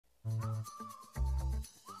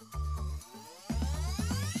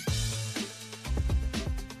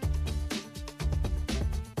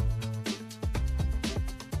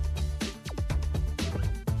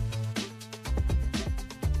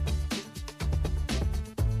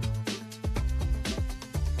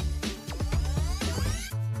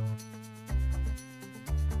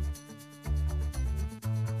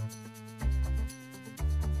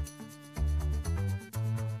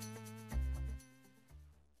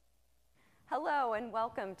Hello and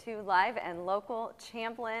welcome to Live and Local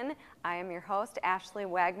Champlin. I am your host, Ashley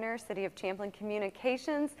Wagner, City of Champlin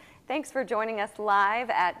Communications. Thanks for joining us live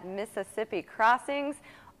at Mississippi Crossings.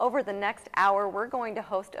 Over the next hour, we're going to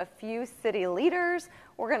host a few city leaders.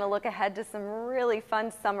 We're going to look ahead to some really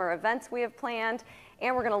fun summer events we have planned.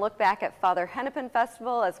 And we're going to look back at Father Hennepin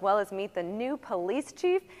Festival, as well as meet the new police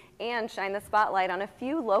chief and shine the spotlight on a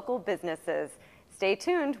few local businesses. Stay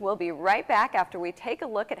tuned. We'll be right back after we take a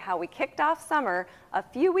look at how we kicked off summer a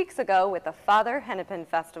few weeks ago with the Father Hennepin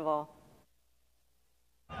Festival.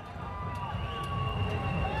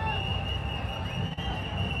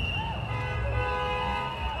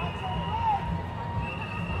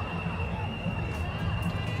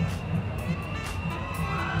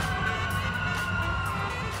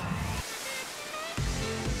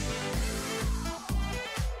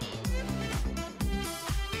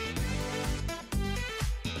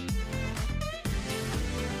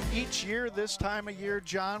 Each year, this time of year,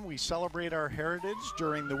 John, we celebrate our heritage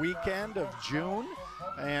during the weekend of June,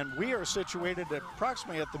 and we are situated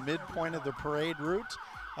approximately at the midpoint of the parade route,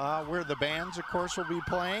 where the bands, of course, will be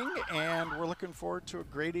playing, and we're looking forward to a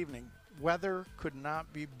great evening. Weather could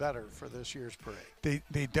not be better for this year's parade.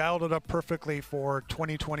 They dialed it up perfectly for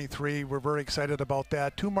 2023. We're very excited about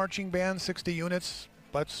that. 2 marching bands, 60 units.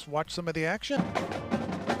 Let's watch some of the action.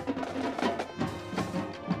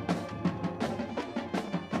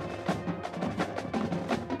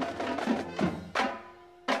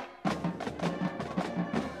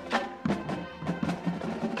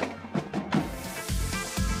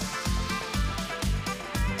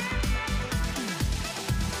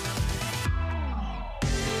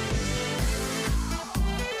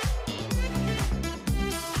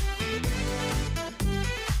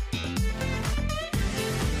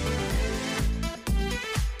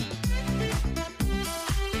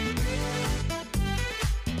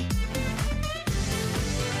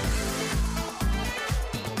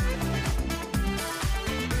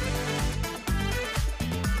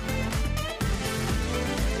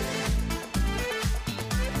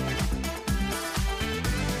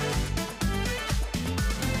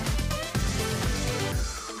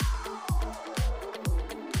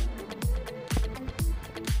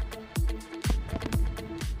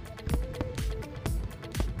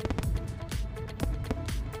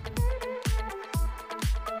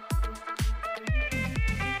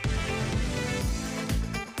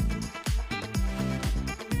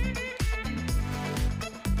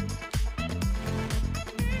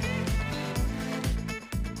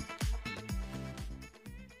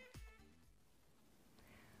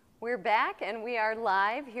 We're back and we are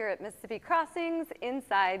live here at Mississippi Crossings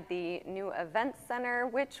inside the new event center,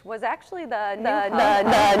 which was actually the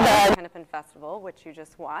Hennepin Festival, which you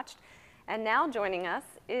just watched. And now joining us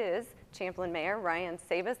is Champlin Mayor Ryan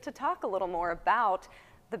Sabas to talk a little more about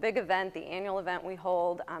the big event, the annual event we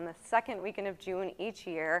hold on the second weekend of June each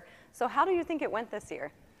year. So how do you think it went this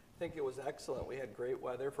year? I think it was excellent. We had great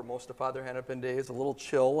weather for most of Father Hennepin days, a little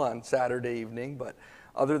chill on Saturday evening, but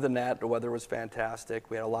other than that, the weather was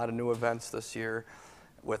fantastic. We had a lot of new events this year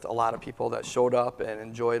with a lot of people that showed up and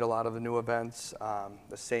enjoyed a lot of the new events.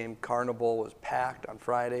 The same carnival was packed on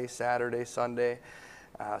Friday, Saturday, Sunday.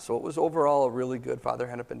 So it was overall a really good Father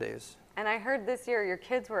Hennepin days. And I heard this year your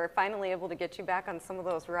kids were finally able to get you back on some of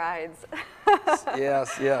those rides.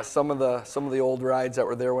 Yes. Some of the old rides that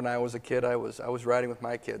were there when I was a kid, I was riding with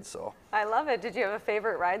my kids. So I love it. Did you have a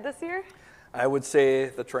favorite ride this year? I would say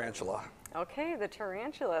the tarantula. Okay, the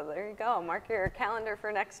tarantula. There you go. Mark your calendar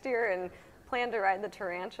for next year and plan to ride the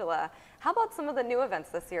tarantula. How about some of the new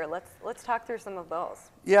events this year? Let's talk through some of those.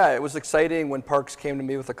 Yeah, it was exciting when Parks came to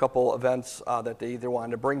me with a couple events that they either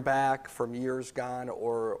wanted to bring back from years gone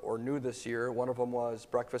or new this year. One of them was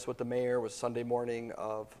Breakfast with the Mayor, was Sunday morning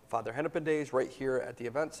of Father Hennepin Days right here at the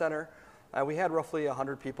event center. We had roughly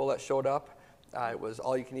 100 people that showed up. It was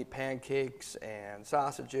all-you-can-eat pancakes and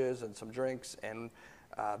sausages and some drinks, and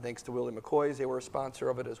thanks to Willie McCoy's, they were a sponsor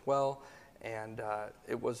of it as well. And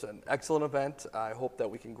it was an excellent event. I hope that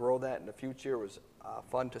we can grow that in the future. It was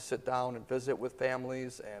fun to sit down and visit with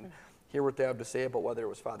families and hear what they have to say about whether it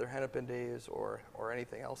was Father Hennepin Days or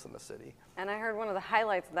anything else in the city. And I heard one of the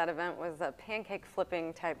highlights of that event was a pancake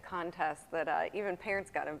flipping type contest that even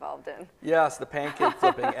parents got involved in. Yes, the pancake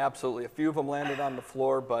flipping, absolutely. A few of them landed on the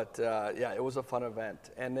floor, but yeah, it was a fun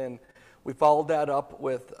event. And then we followed that up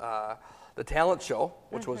with the talent show,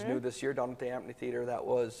 which was new this year down at the amphitheater. That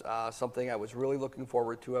was something I was really looking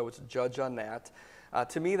forward to. I was a judge on that.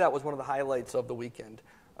 To me, that was one of the highlights of the weekend.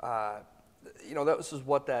 You know, this is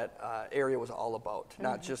what that area was all about.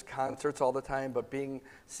 Not just concerts all the time, but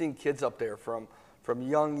seeing kids up there from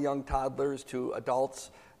young toddlers to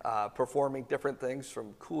adults performing different things,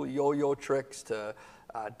 from cool yo-yo tricks to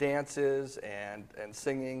dances and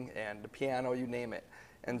singing and the piano, you name it.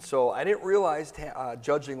 And so I didn't realize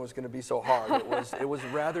judging was going to be so hard. It was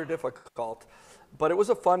rather difficult, but it was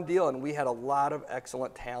a fun deal, and we had a lot of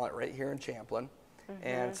excellent talent right here in Champlin.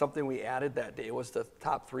 And something we added that day was the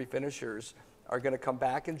top 3 finishers are going to come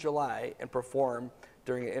back in July and perform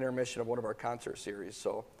during an intermission of one of our concert series.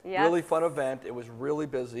 So really fun event. It was really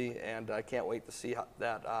busy, and I can't wait to see how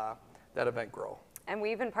that event grow. And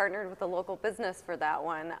we even partnered with a local business for that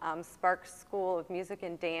one, Spark School of Music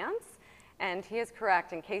and Dance. And he is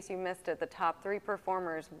correct, in case you missed it, the top 3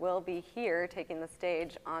 performers will be here taking the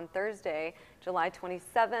stage on Thursday, July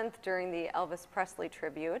 27th during the Elvis Presley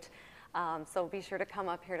tribute. So be sure to come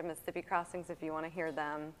up here to Mississippi Crossings if you want to hear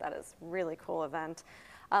them. That is a really cool event.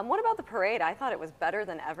 What about the parade? I thought it was better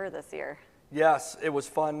than ever this year. Yes, it was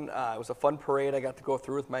fun. It was a fun parade. I got to go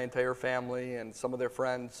through with my entire family and some of their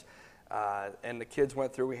friends. And the kids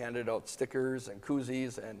went through. We handed out stickers and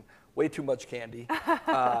koozies and way too much candy.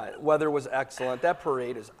 Weather was excellent. That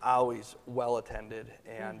parade is always well attended.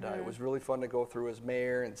 And it was really fun to go through as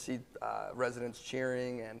mayor and see residents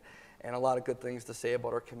cheering and a lot of good things to say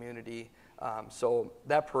about our community. So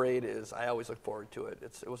that parade I always look forward to it.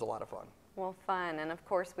 It was a lot of fun. Well, fun. And of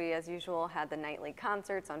course, we, as usual, had the nightly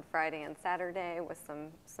concerts on Friday and Saturday with some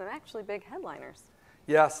actually big headliners.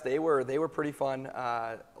 Yes, they were pretty fun.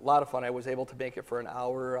 A lot of fun. I was able to make it for an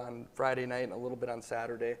hour on Friday night and a little bit on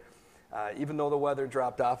Saturday. Even though the weather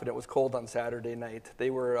dropped off and it was cold on Saturday night, they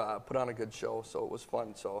were put on a good show, so it was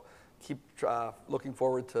fun. So keep looking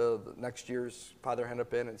forward to next year's Father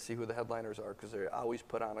Hennepin and see who the headliners are, because they always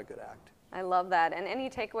put on a good act. I love that. And any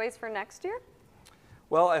takeaways for next year?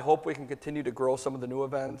 Well, I hope we can continue to grow some of the new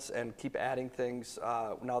events and keep adding things.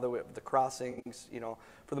 Now that we have the crossings,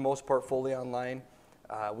 for the most part, fully online.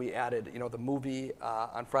 We added, the movie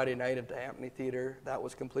on Friday night at the amphitheater. That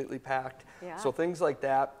was completely packed. Yeah. So things like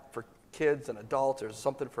that for kids and adults, there's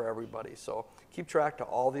something for everybody. So keep track to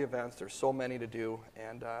all the events. There's so many to do,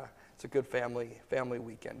 and it's a good family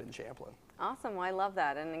weekend in Champlin. Awesome. Well, I love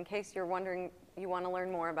that. And in case you're wondering, you want to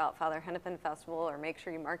learn more about Father Hennepin Festival, or make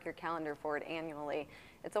sure you mark your calendar for it annually.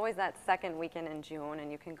 It's always that second weekend in June,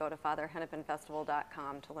 and you can go to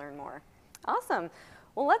fatherhennepinfestival.com to learn more. Awesome.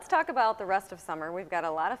 Well, let's talk about the rest of summer. We've got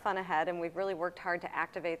a lot of fun ahead, and we've really worked hard to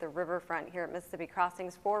activate the riverfront here at Mississippi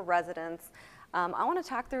Crossings for residents. I want to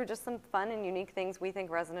talk through just some fun and unique things we think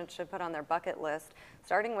residents should put on their bucket list,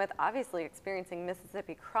 starting with obviously experiencing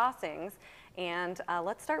Mississippi Crossings. And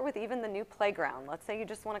let's start with even the new playground. Let's say you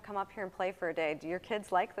just want to come up here and play for a day. Do your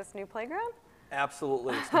kids like this new playground?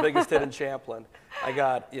 Absolutely. It's the biggest hit in Champlin. I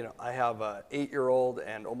have an 8-year-old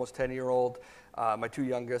and almost 10-year-old. My 2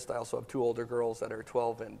 youngest, I also have 2 older girls that are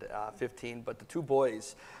 12 and 15, but the 2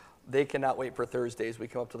 boys, they cannot wait for Thursdays. We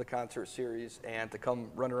come up to the concert series and to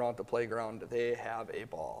come run around the playground. They have a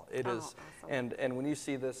ball. It is, awesome. And when you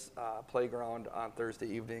see this playground on Thursday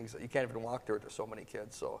evenings, you can't even walk through it. There's so many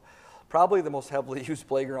kids. So probably the most heavily used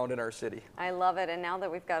playground in our city. I love it. And now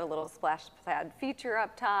that we've got a little splash pad feature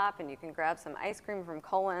up top and you can grab some ice cream from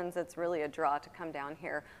Colin's, it's really a draw to come down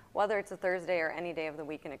here, whether it's a Thursday or any day of the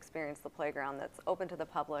week, and experience the playground that's open to the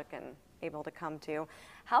public and able to come to.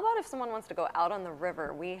 How about if someone wants to go out on the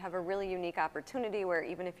river? We have a really unique opportunity where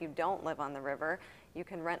even if you don't live on the river, you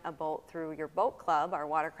can rent a boat through your boat club, our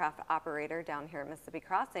watercraft operator down here at Mississippi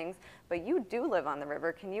Crossings, but you do live on the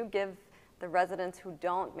river. Can you give the residents who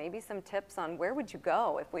don't maybe some tips on where would you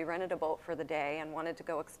go if we rented a boat for the day and wanted to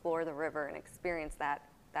go explore the river and experience that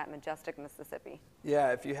majestic Mississippi?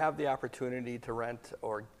 Yeah, if you have the opportunity to rent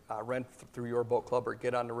or rent through your boat club or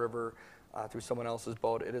get on the river through someone else's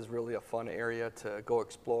boat, it is really a fun area to go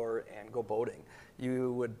explore and go boating.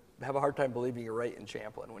 You would have a hard time believing you're right in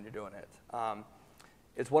Champlin when you're doing it.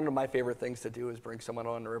 It's one of my favorite things to do is bring someone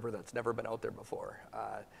on the river that's never been out there before.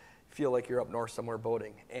 Feel like you're up north somewhere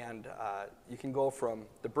boating. And you can go from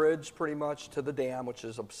the bridge pretty much to the dam, which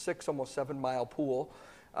is a 6, almost 7-mile pool.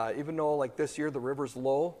 Even though like this year the river's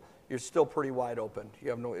low, you're still pretty wide open. You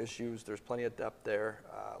have no issues. There's plenty of depth there.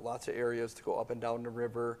 Lots of areas to go up and down the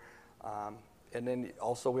river. And then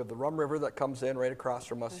also we have the Rum River that comes in right across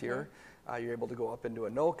from us here. You're able to go up into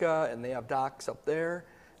Anoka, and they have docks up there,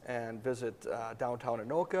 and visit downtown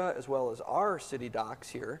Anoka, as well as our city docks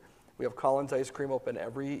here. We have Collins Ice Cream open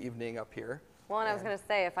every evening up here. Well, and I was going to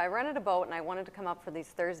say, if I rented a boat and I wanted to come up for these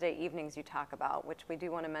Thursday evenings you talk about, which we do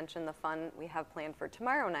want to mention the fun we have planned for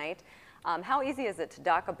tomorrow night, how easy is it to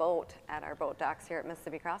dock a boat at our boat docks here at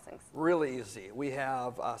Mississippi Crossings? Really easy. We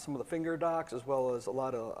have some of the finger docks, as well as a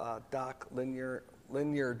lot of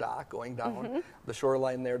linear dock going down the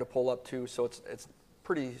shoreline there to pull up to, so it's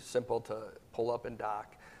pretty simple to pull up and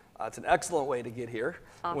dock. It's an excellent way to get here.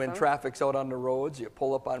 Awesome. When traffic's out on the roads, you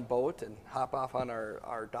pull up on boat and hop off on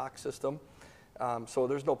our dock system. So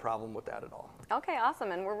there's no problem with that at all. Okay,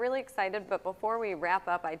 awesome, and we're really excited, but before we wrap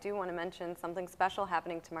up, I do want to mention something special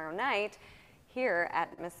happening tomorrow night here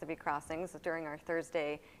at Mississippi Crossings during our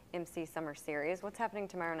Thursday MC Summer Series. What's happening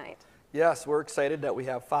tomorrow night? Yes, we're excited that we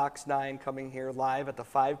have Fox 9 coming here live at the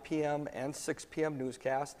 5 p.m. and 6 p.m.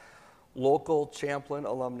 newscast. Local Champlin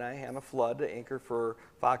alumni, Hannah Flood, the anchor for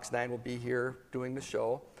Fox 9, will be here doing the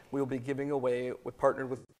show. We will be giving away, we partnered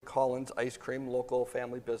with Collins Ice Cream, local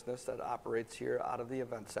family business that operates here out of the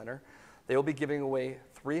event center. They will be giving away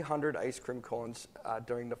 300 ice cream cones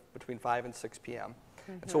between 5 and 6 p.m.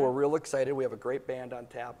 And so we're real excited. We have a great band on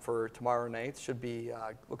tap for tomorrow night. Should be,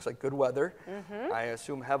 looks like good weather. I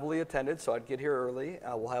assume heavily attended, so I'd get here early.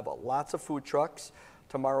 We'll have lots of food trucks.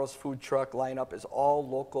 Tomorrow's food truck lineup is all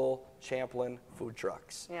local Champlin food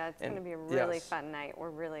trucks. Yeah, it's going to be a really fun night. We're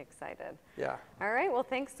really excited. Yeah. All right, well,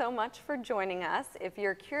 thanks so much for joining us. If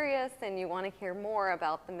you're curious and you want to hear more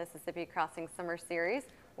about the Mississippi Crossing Summer Series,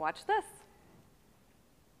 watch this.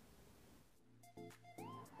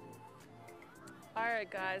 All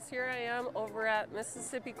right, guys, here I am over at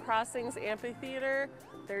Mississippi Crossings Amphitheater.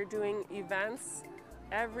 They're doing events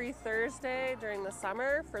every Thursday during the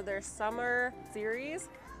summer for their summer series.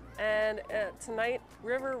 And tonight,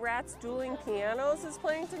 River Rats Dueling Pianos is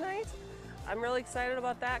playing tonight. I'm really excited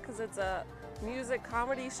about that because it's a music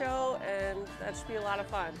comedy show, and that should be a lot of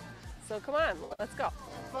fun. So come on, let's go.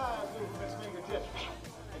 5 little Miss fingertips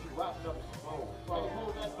as you wrapped up the bowl. While you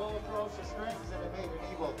hold that bowl across the strings and it made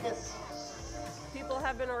an evil kiss. People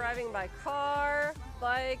have been arriving by car,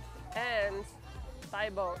 bike, and by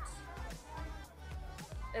boat.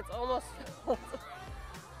 It's almost filled.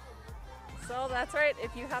 So that's right,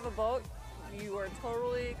 if you have a boat, you are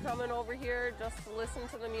totally coming over here just to listen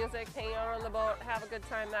to the music, hang out on the boat, have a good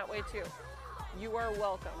time that way too. You are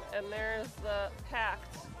welcome. And there's the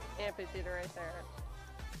packed amphitheater right there.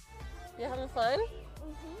 You having fun?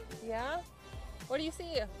 Yeah? What do you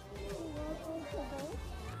see?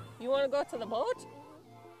 You want to go to the boat?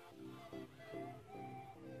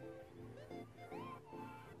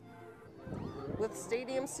 With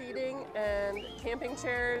stadium seating and camping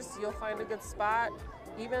chairs, you'll find a good spot.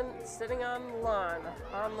 Even sitting on the lawn,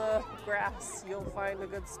 on the grass, you'll find a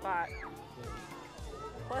good spot.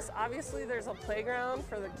 Plus, obviously, there's a playground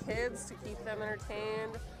for the kids to keep them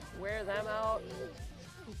entertained, wear them out.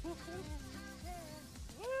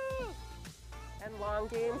 And lawn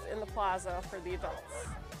games in the plaza for the adults.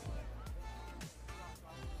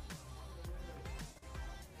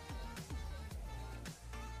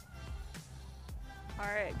 All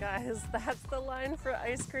right, guys, that's the line for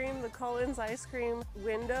ice cream, the Collins ice cream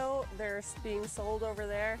window. They're being sold over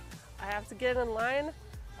there. I have to get in line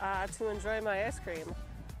to enjoy my ice cream.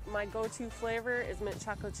 My go-to flavor is mint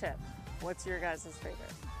chocolate chip. What's your guys' favorite?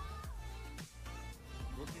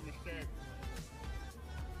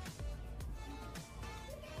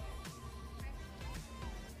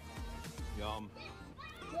 Yum.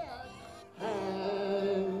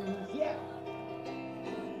 Yeah.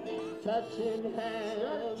 Touching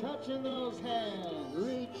hands. Start touching those hands.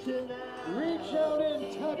 Reaching out. Reach out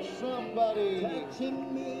and touch somebody.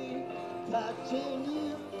 Touching me. Touching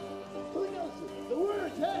you. Who knows it? The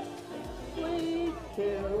word touch. Sweet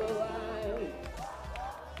Caroline.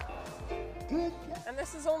 Good. And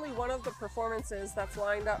this is only one of the performances that's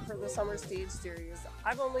lined up for the Summer Stage Series.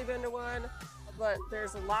 I've only been to one, but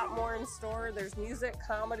there's a lot more in store. There's music,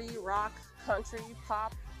 comedy, rock, country,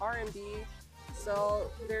 pop, R&B. So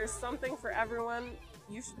there's something for everyone.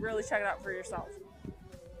 You should really check it out for yourself.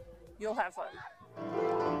 You'll have fun.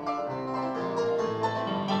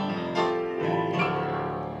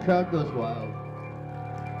 Crowd goes wild.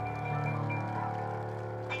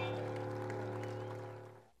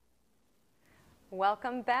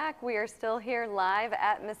 Welcome back. We are still here live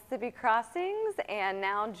at Mississippi Crossings, and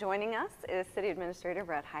now joining us is City Administrator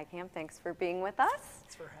Bret Heitkamp. Thanks for being with us.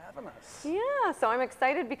 Thanks for having us. Yeah, so I'm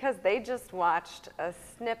excited because they just watched a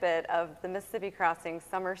snippet of the Mississippi Crossings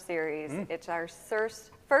Summer Series. It's our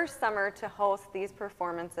first summer to host these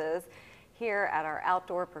performances here at our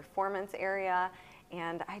outdoor performance area,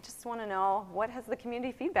 and I just want to know, what has the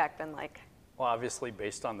community feedback been like? Well, obviously,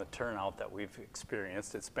 based on the turnout that we've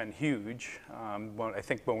experienced, it's been huge. I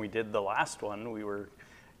think when we did the last one, we were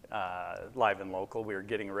live and local. We were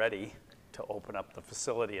getting ready to open up the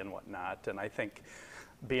facility and whatnot, and I think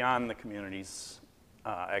beyond the community's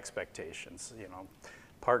expectations, you know,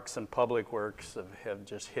 Parks and Public Works have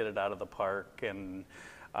just hit it out of the park, and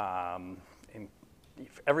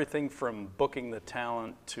everything from booking the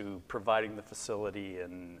talent to providing the facility,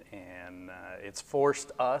 and it's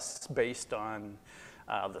forced us, based on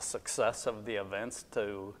the success of the events,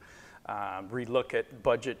 to relook at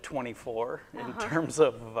budget 24 in terms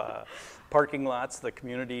of parking lots. The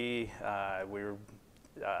community,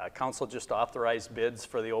 council just authorized bids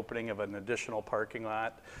for the opening of an additional parking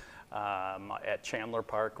lot at Chandler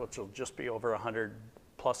Park, which will just be over 100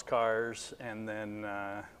 plus cars, and then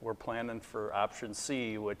we're planning for option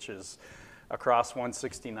C, which is across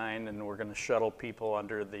 169, and we're going to shuttle people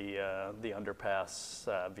under the underpass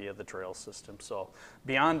via the trail system. So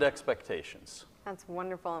beyond expectations. That's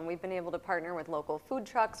wonderful, and we've been able to partner with local food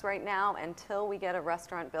trucks right now until we get a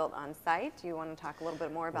restaurant built on site. Do you want to talk a little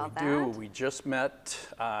bit more about that? We do. We just met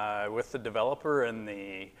with the developer and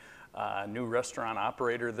the new restaurant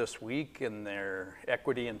operator this week in their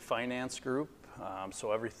equity and finance group.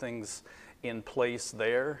 So everything's in place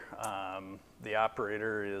there. The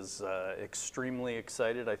operator is extremely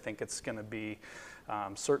excited. I think it's going to be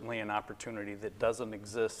certainly an opportunity that doesn't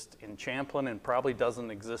exist in Champlin and probably doesn't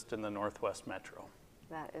exist in the Northwest Metro.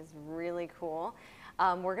 That is really cool.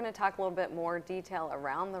 We're going to talk a little bit more detail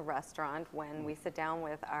around the restaurant when we sit down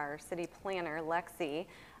with our city planner, Lexi,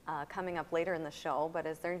 coming up later in the show. But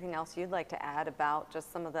is there anything else you'd like to add about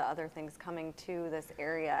just some of the other things coming to this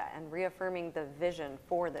area and reaffirming the vision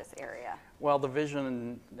for this area? Well, the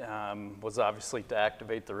vision was obviously to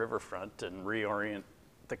activate the riverfront and reorient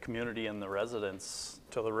the community and the residents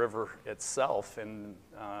to the river itself, and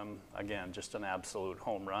again, just an absolute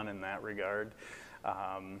home run in that regard.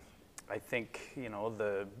 I think, you know,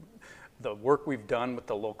 the work we've done with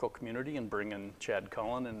the local community and bringing Chad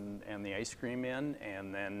Cullen and the ice cream in,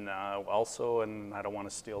 and then also, and I don't want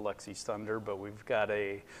to steal Lexi's thunder, but we've got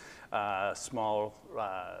a small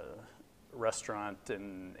restaurant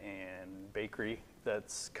and bakery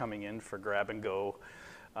that's coming in for grab and go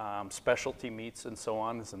specialty meats and so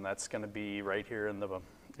on, and that's going to be right here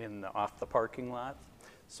off the parking lot.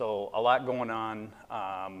 So a lot going on,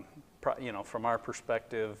 you know, from our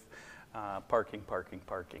perspective. Parking.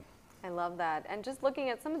 I love that. And just looking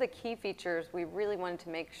at some of the key features, we really wanted to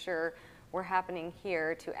make sure were happening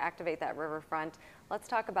here to activate that riverfront. Let's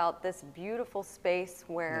talk about this beautiful space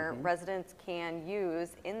where residents can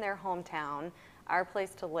use in their hometown, our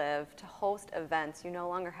place to live, to host events. You no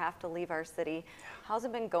longer have to leave our city. How's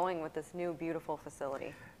it been going with this new beautiful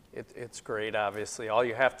facility? It's great, obviously. All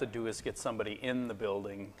you have to do is get somebody in the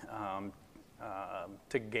building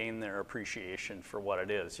to gain their appreciation for what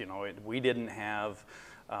it is. You know, we didn't have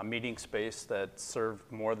a meeting space that served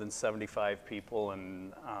more than 75 people,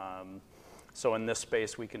 and so in this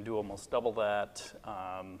space we can do almost double that,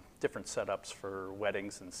 different setups for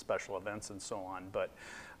weddings and special events and so on. But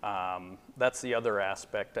that's the other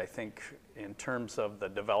aspect, I think, in terms of the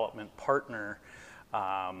development partner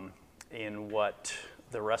in what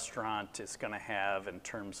the restaurant is going to have in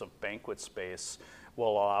terms of banquet space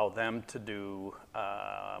will allow them to do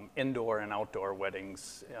indoor and outdoor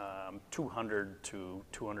weddings, 200 to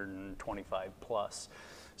 225 plus.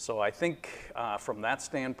 So I think from that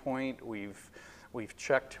standpoint, we've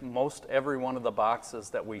checked most every one of the boxes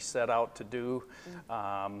that we set out to do.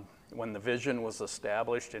 When the vision was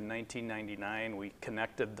established in 1999, we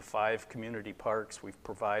connected the 5 community parks. We've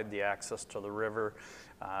provided the access to the river.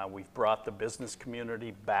 We've brought the business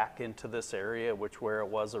community back into this area, where it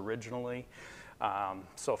was originally.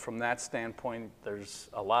 So from that standpoint, there's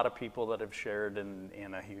a lot of people that have shared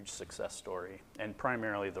in a huge success story, and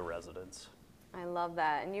primarily the residents. I love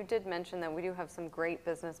that. And you did mention that we do have some great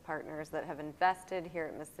business partners that have invested here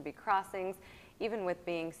at Mississippi Crossings, even with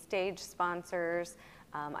being stage sponsors.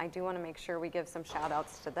 I do want to make sure we give some shout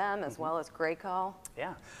outs to them as well as Graco.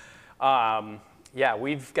 Yeah. Yeah,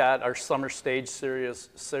 we've got our Summer Stage Series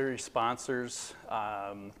sponsors.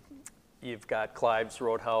 You've got Clive's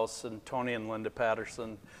Roadhouse and Tony and Linda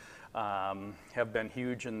Patterson, have been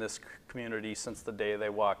huge in this community since the day they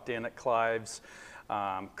walked in at Clive's.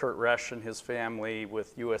 Kurt Resch and his family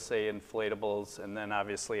with USA Inflatables, and then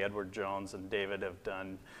obviously Edward Jones and David have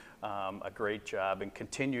done a great job and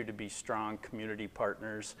continue to be strong community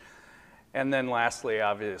partners. And then lastly,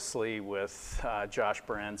 obviously, with Josh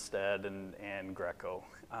Branstad and Greco.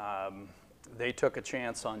 They took a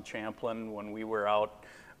chance on Champlin when we were out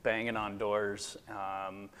banging on doors.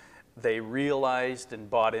 They realized and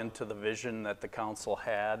bought into the vision that the council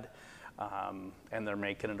had, and they're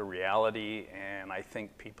making it a reality, and I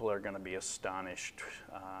think people are going to be astonished,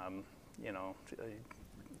 you know,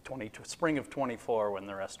 spring of 24 when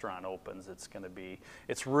the restaurant opens.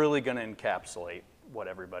 It's really going to encapsulate what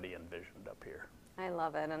everybody envisioned up here. I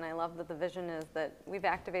love it, and I love that the vision is that we've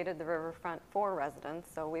activated the riverfront for residents,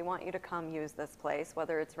 so we want you to come use this place,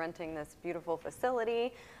 whether it's renting this beautiful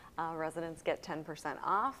facility. Residents get 10%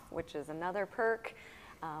 off, which is another perk.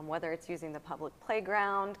 Whether it's using the public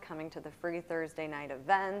playground, coming to the free Thursday night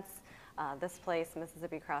events. This place,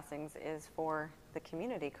 Mississippi Crossings, is for the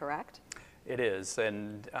community, correct? It is,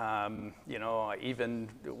 and you know, even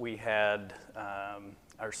we had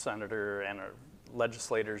our senator and our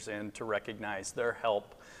legislators in to recognize their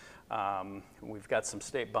help. We've got some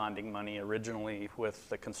state bonding money originally with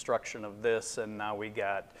the construction of this, and now we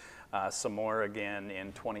got some more again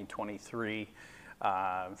in 2023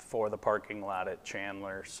 for the parking lot at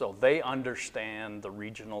Chandler. So they understand the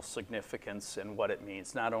regional significance and what it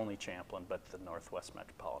means, not only Champlin, but the Northwest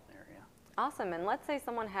metropolitan area. Awesome, and let's say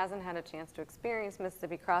someone hasn't had a chance to experience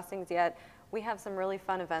Mississippi Crossings yet. We have some really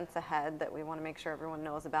fun events ahead that we want to make sure everyone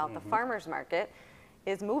knows about. The Farmers Market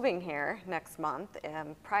is moving here next month.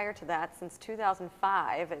 Prior to that, since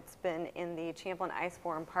 2005, it's been in the Champlin Ice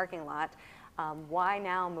Forum parking lot. Why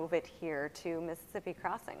now move it here to Mississippi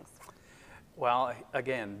Crossings? Well,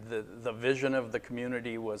 again, the vision of the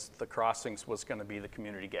community was the Crossings was going to be the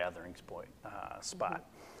community gathering spot.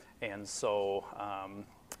 And so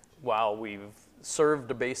while we've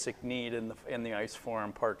served a basic need in the Ice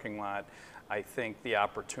Forum parking lot, I think the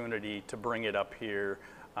opportunity to bring it up here,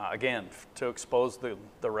 again, to expose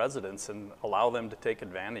the residents and allow them to take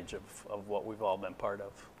advantage of what we've all been part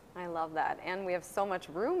of. I love that. And we have so much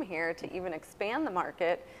room here to even expand the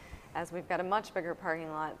market, as we've got a much bigger parking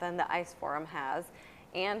lot than the Ice Forum has.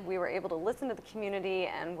 And we were able to listen to the community,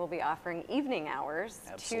 and we'll be offering evening hours,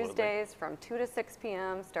 Tuesdays from 2 to 6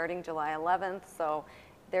 p.m. starting July 11th. So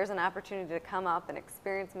there's an opportunity to come up and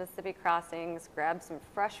experience Mississippi Crossings, grab some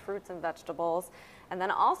fresh fruits and vegetables. And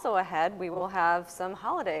then also ahead, we will have some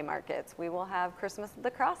holiday markets. We will have Christmas at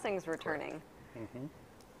the Crossings returning.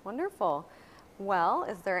 Wonderful. Well,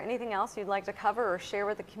 is there anything else you'd like to cover or share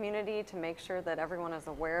with the community to make sure that everyone is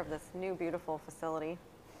aware of this new beautiful facility?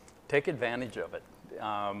 Take advantage of it.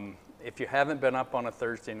 If you haven't been up on a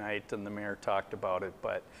Thursday night, and the mayor talked about it,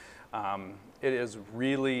 but it is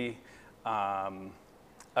really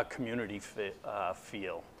a community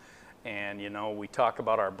feel. And you know, we talk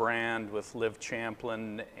about our brand with Live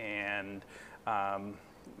Champlin, and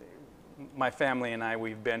my family and I,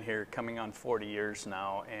 we've been here coming on 40 years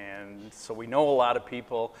now, and so we know a lot of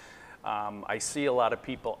people. I see a lot of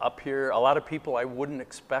people up here, a lot of people I wouldn't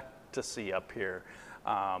expect to see up here.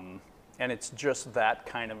 And it's just that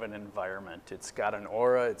kind of an environment. It's got an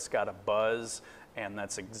aura, it's got a buzz, and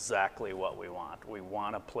that's exactly what we want. We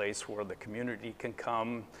want a place where the community can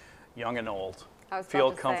come, young and old,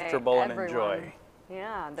 feel comfortable and enjoy.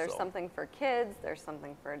 Yeah, there's something for kids, there's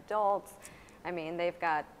something for adults. I mean, they've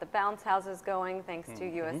got the bounce houses going thanks to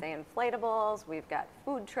USA Inflatables. We've got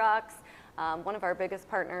food trucks. One of our biggest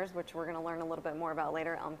partners, which we're going to learn a little bit more about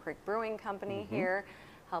later, Elm Creek Brewing Company here,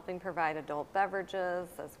 helping provide adult beverages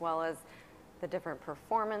as well as the different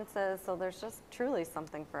performances. So there's just truly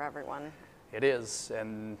something for everyone. It is,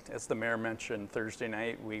 and as the mayor mentioned, Thursday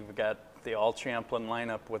night we've got the all Champlin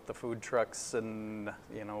lineup with the food trucks, and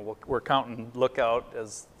you know, we're counting Lookout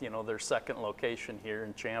as, you know, their second location here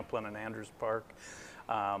in Champlin and Andrews Park.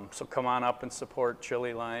 So come on up and support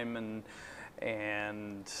Chili Lime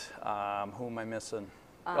and who am I missing?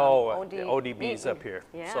 ODB's up here.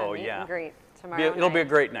 Yeah, so meet and greet tomorrow it'll night. be a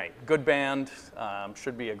great night. Good band,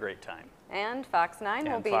 should be a great time. And Fox 9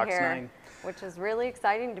 will be here, which is really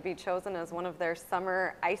exciting to be chosen as one of their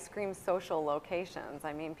summer ice cream social locations.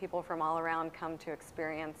 I mean, people from all around come to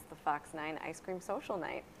experience the Fox 9 Ice Cream Social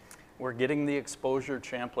Night. We're getting the exposure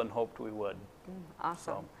Champlin hoped we would.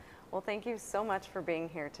 Awesome. So. Well, thank you so much for being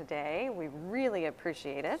here today. We really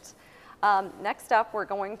appreciate it. Next up, we're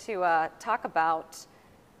going to talk about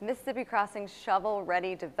Mississippi Crossings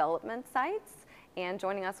shovel-ready development sites. And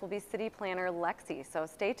joining us will be City Planner Lexi. So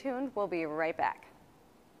stay tuned. We'll be right back.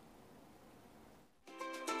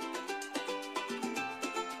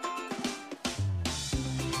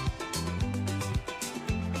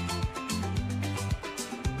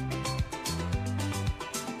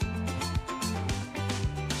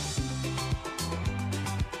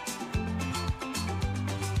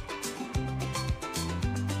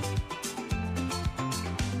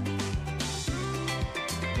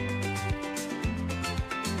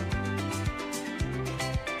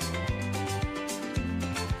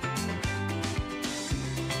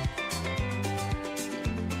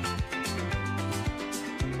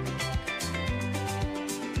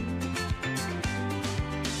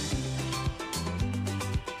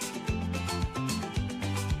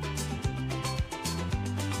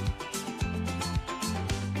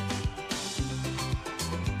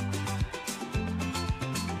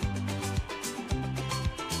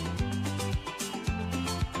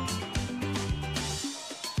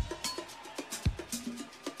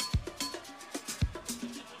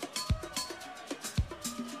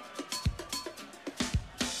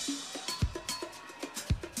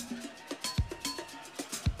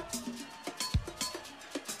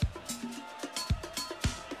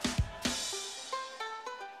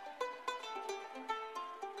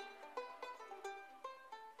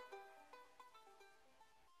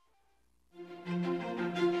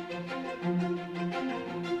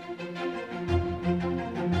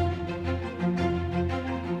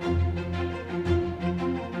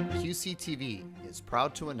 QCTV is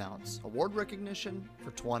proud to announce award recognition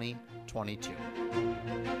for 2022,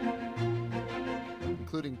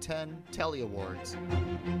 including 10 Telly Awards,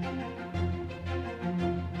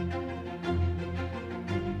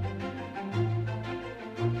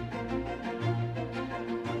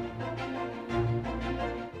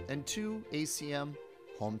 and 2 ACM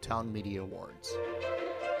Hometown Media Awards.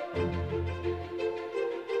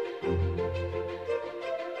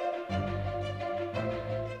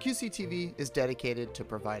 QCTV is dedicated to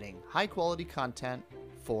providing high-quality content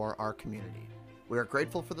for our community. We are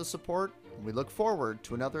grateful for the support, and we look forward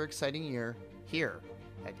to another exciting year here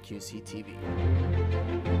at QCTV.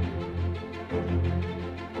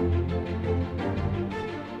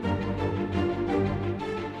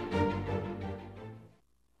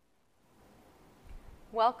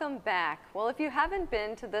 Welcome back. Well, if you haven't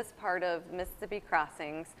been to this part of Mississippi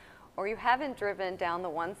Crossings, or you haven't driven down the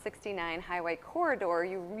 169 highway corridor,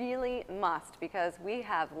 you really must, because we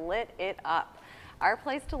have lit it up. Our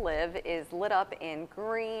place to live is lit up in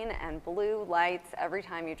green and blue lights every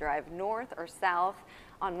time you drive north or south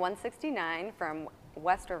on 169 from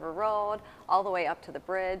West River Road all the way up to the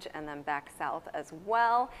bridge and then back south as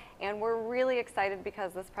well. And we're really excited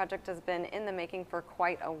because this project has been in the making for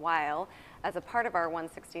quite a while as a part of our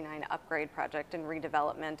 169 upgrade project and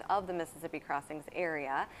redevelopment of the Mississippi Crossings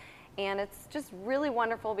area. And it's just really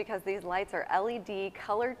wonderful because these lights are LED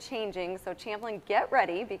color changing. So Champlin, get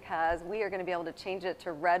ready, because we are going to be able to change it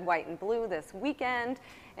to red, white, and blue this weekend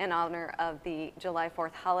in honor of the July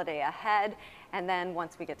 4th holiday ahead. And then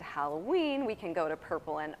once we get to Halloween, we can go to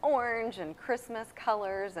purple and orange and Christmas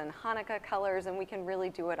colors and Hanukkah colors, and we can really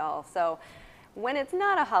do it all. So when it's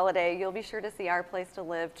not a holiday, you'll be sure to see our place to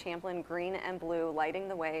live, Champlin green and blue, lighting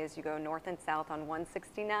the way as you go north and south on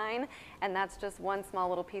 169. And that's just one small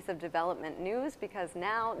little piece of development news, because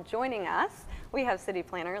now joining us, we have City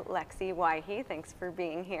Planner Lexi Weihe. Thanks for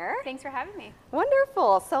being here. Thanks for having me.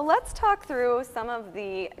 Wonderful. So let's talk through some of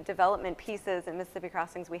the development pieces in Mississippi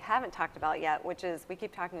Crossings we haven't talked about yet, which is we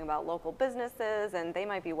keep talking about local businesses, and they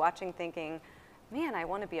might be watching thinking, man, I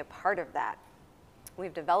want to be a part of that.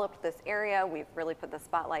 We've developed this area. We've really put the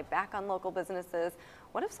spotlight back on local businesses.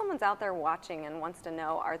 What if someone's out there watching and wants to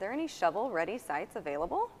know, are there any shovel-ready sites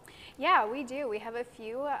available? Yeah, we do. We have a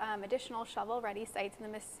few additional shovel-ready sites in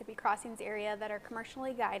the Mississippi Crossings area that are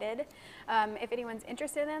commercially guided. If anyone's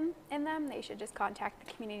interested in them, they should just contact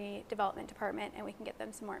the Community Development Department and we can get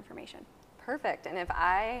them some more information. Perfect. And if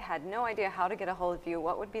I had no idea how to get a hold of you,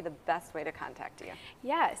 what would be the best way to contact you?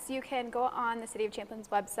 Yes, you can go on the City of Champlin's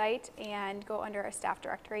website and go under our staff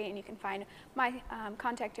directory, and you can find my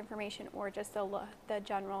contact information or just the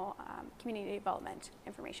general community development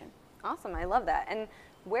information. Awesome. I love that. And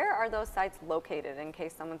where are those sites located, in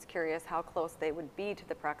case someone's curious how close they would be to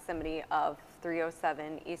the proximity of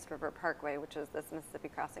 307 East River Parkway, which is this Mississippi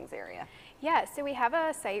Crossings area? Yeah, so we have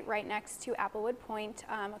a site right next to Applewood Point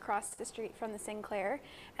across the street from the Sinclair,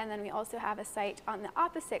 and then we also have a site on the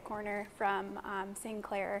opposite corner from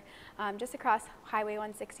Sinclair, just across Highway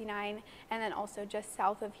 169, and then also just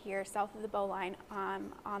south of here, south of the Bow Line,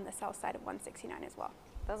 on the south side of 169 as well.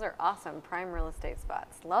 Those are awesome prime real estate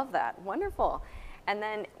spots. Love that. Wonderful. And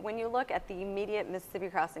then when you look at the immediate Mississippi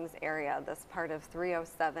Crossings area, this part of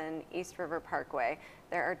 307 East River Parkway,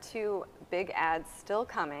 there are two big ads still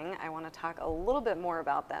coming. I want to talk a little bit more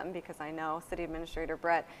about them because I know City Administrator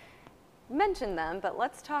Bret mentioned them, but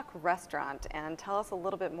let's talk restaurant and tell us a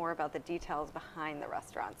little bit more about the details behind the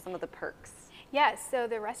restaurant, some of the perks. Yes, so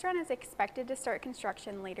the restaurant is expected to start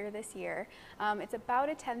construction later this year. It's about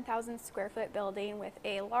a 10,000 square foot building with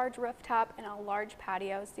a large rooftop and a large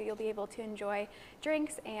patio, so you'll be able to enjoy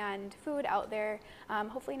drinks and food out there,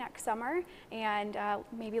 hopefully next summer, and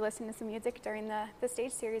maybe listen to some music during the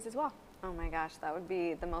stage series as well. Oh my gosh, that would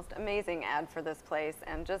be the most amazing ad for this place.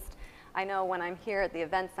 And just, I know when I'm here at the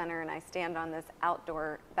event center and I stand on this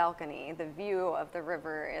outdoor balcony, the view of the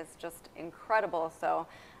river is just incredible. So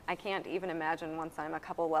I can't even imagine once I'm a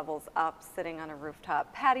couple levels up sitting on a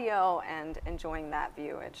rooftop patio and enjoying that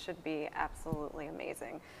view. It should be absolutely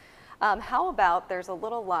amazing. How about there's a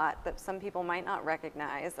little lot that some people might not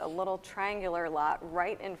recognize, a little triangular lot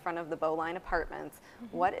right in front of the Bowline Apartments.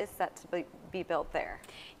 Mm-hmm. What is set to be built there?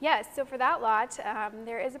 Yes, so for that lot,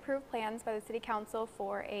 there is approved plans by the City Council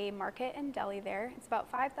for a market and deli there. It's about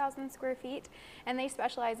 5,000 square feet, and they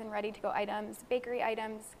specialize in ready-to-go items, bakery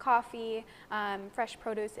items, coffee, fresh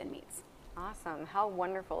produce, and meats. Awesome. How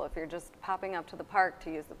wonderful if you're just popping up to the park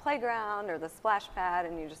to use the playground or the splash pad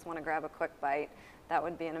and you just want to grab a quick bite. That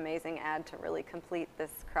would be an amazing ad to really complete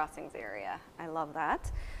this crossings area. I love that.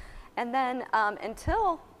 And then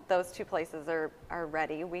until those two places are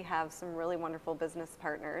ready, we have some really wonderful business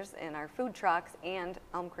partners in our food trucks and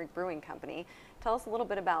Elm Creek Brewing Company. Tell us a little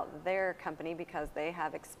bit about their company because they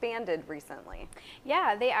have expanded recently.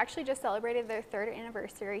 Yeah, they actually just celebrated their 3rd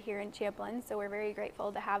anniversary here in Champlin, so we're very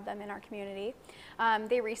grateful to have them in our community.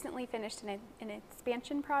 They recently finished an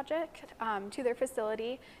expansion project to their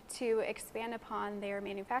facility to expand upon their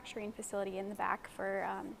manufacturing facility in the back for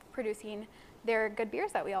producing their good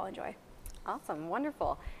beers that we all enjoy. Awesome,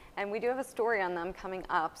 wonderful. And we do have a story on them coming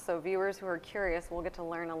up, so viewers who are curious will get to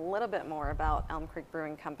learn a little bit more about Elm Creek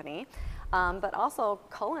Brewing Company. But also,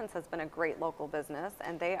 Cullen's has been a great local business,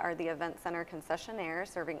 and they are the event center concessionaire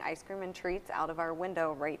serving ice cream and treats out of our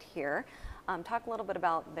window right here. Talk a little bit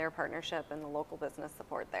about their partnership and the local business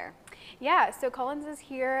support there. Yeah, so Cullen's is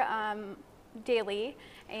here daily,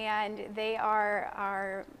 and they are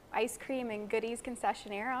our ice cream and goodies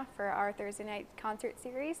concessionaire for our Thursday night concert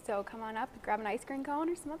series. So come on up, grab an ice cream cone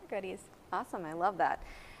or some other goodies. Awesome, I love that.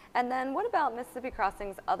 And then what about Mississippi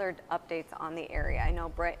Crossing's other updates on the area? I know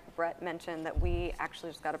Bret mentioned that we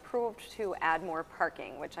actually just got approved to add more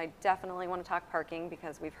parking, which I definitely want to talk parking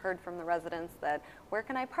because we've heard from the residents that where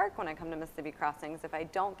can I park when I come to Mississippi Crossings if I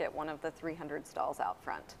don't get one of the 300 stalls out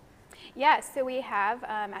front? Yes, so we have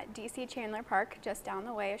at DC Chandler Park, just down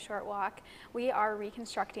the way, a short walk, we are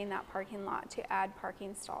reconstructing that parking lot to add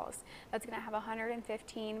parking stalls. That's going to have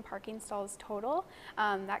 115 parking stalls total.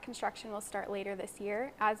 That construction will start later this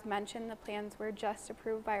year. As mentioned, the plans were just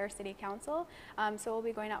approved by our city council, so we'll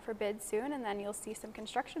be going out for bids soon, and then you'll see some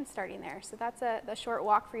construction starting there. So that's a short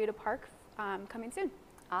walk for you to park coming soon.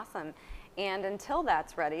 Awesome. And until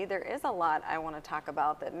that's ready, there is a lot I want to talk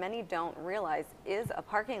about that many don't realize is a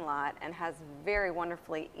parking lot and has very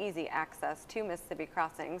wonderfully easy access to Mississippi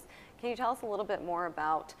Crossings. Can you tell us a little bit more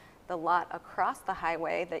about the lot across the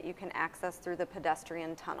highway that you can access through the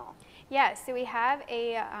pedestrian tunnel? Yeah, so we have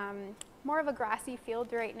a more of a grassy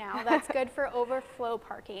field right now that's good for overflow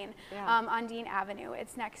parking on Dean Avenue.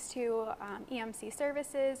 It's next to EMC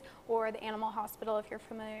Services or the Animal Hospital if you're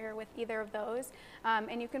familiar with either of those.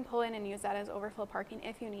 And you can pull in and use that as overflow parking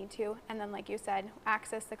if you need to. And then, like you said,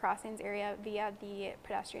 access the crossings area via the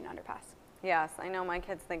pedestrian underpass. Yes, I know my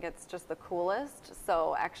kids think it's just the coolest.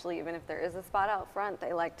 So actually, even if there is a spot out front,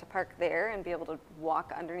 they like to park there and be able to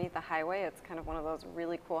walk underneath the highway. It's kind of one of those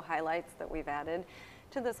really cool highlights that we've added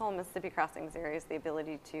to this whole Mississippi Crossings area is the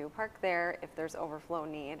ability to park there if there's overflow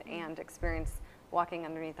need and experience walking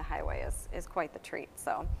underneath the highway is quite the treat.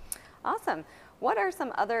 So awesome. What are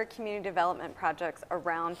some other community development projects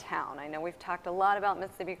around town? I know we've talked a lot about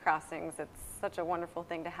Mississippi Crossings. It's such a wonderful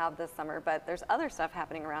thing to have this summer, but there's other stuff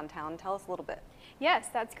happening around town. Tell us a little bit. Yes,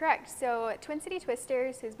 that's correct. So Twin City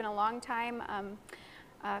Twisters, who's been a long time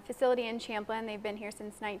facility in Champlin, they've been here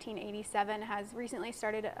since 1987, has recently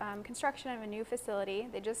started construction of a new facility.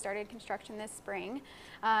 They just started construction this spring.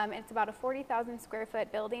 It's about a 40,000 square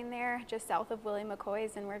foot building there just south of Willie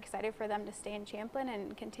McCoy's, and we're excited for them to stay in Champlin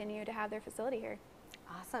and continue to have their facility here.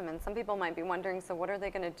 Awesome, and some people might be wondering, so what are they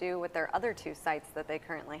going to do with their other two sites that they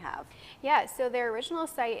currently have? Yeah, so their original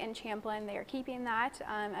site in Champlin, they are keeping that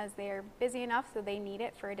as they're busy enough so they need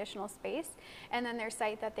it for additional space. And then their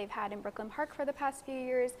site that they've had in Brooklyn Park for the past few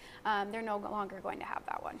years, they're no longer going to have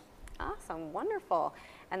that one. Awesome, wonderful.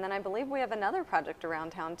 And then I believe we have another project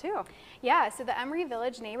around town too. Yeah, so the Emory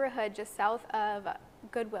Village neighborhood just south of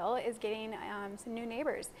Goodwill is getting some new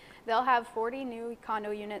neighbors. They'll have 40 new condo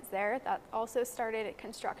units there that also started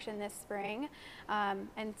construction this spring.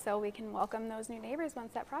 And so we can welcome those new neighbors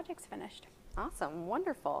once that project's finished. Awesome,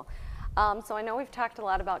 wonderful. So I know we've talked a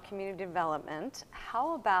lot about community development.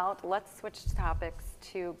 How about let's switch topics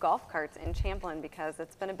to golf carts in Champlin because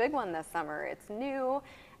it's been a big one this summer. It's new.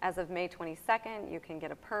 As of May 22nd, you can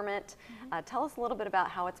get a permit. Tell us a little bit about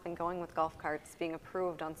how it's been going with golf carts being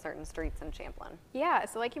approved on certain streets in Champlin. Yeah,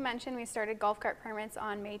 so like you mentioned, we started golf cart permits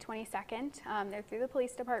on May 22nd. They're through the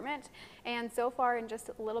police department, and so far in just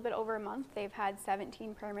a little bit over a month, they've had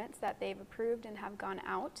 17 permits that they've approved and have gone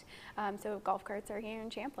out. So golf carts are here in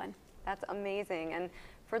Champlin. That's amazing. And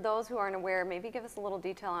for those who aren't aware, maybe give us a little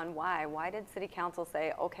detail on why. Why did City Council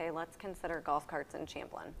say, okay, let's consider golf carts in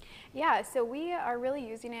Champlin? Yeah, so we are really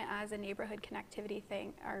using it as a neighborhood connectivity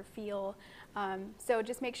thing, or feel. So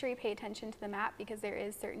just make sure you pay attention to the map because there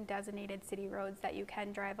is certain designated city roads that you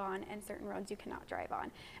can drive on and certain roads you cannot drive on,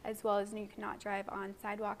 as well as you cannot drive on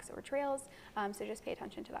sidewalks or trails. So just pay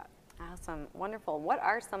attention to that. Awesome, wonderful. What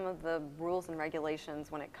are some of the rules and regulations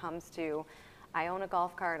when it comes to I own a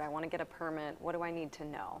golf cart, I want to get a permit, what do I need to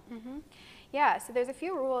know? Yeah, so there's a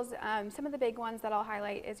few rules. Some of the big ones that I'll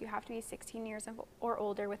highlight is you have to be 16 years or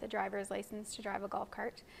older with a driver's license to drive a golf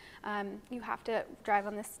cart. You have to drive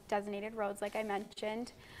on this designated roads like I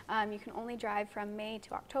mentioned. You can only drive from May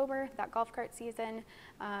to October, that golf cart season.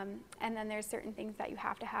 And then there's certain things that you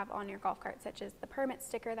have to have on your golf cart, such as the permit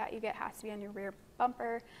sticker that you get has to be on your rear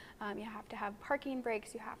bumper. You have to have parking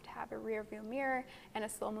brakes, you have to have a rear view mirror, and a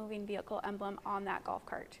slow moving vehicle emblem on that golf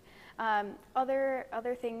cart.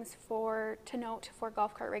 Other things to note for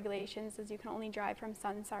golf cart regulations is you can only drive from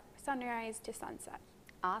sunrise to sunset.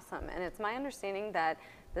 Awesome, and it's my understanding that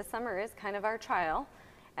this summer is kind of our trial,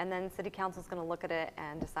 and then City Council is going to look at it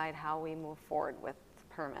and decide how we move forward with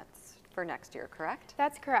permits for next year, correct?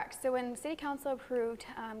 That's correct. So when City Council approved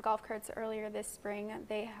golf carts earlier this spring,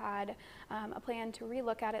 they had a plan to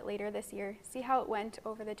relook at it later this year, see how it went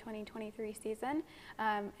over the 2023 season,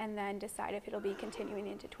 and then decide if it'll be continuing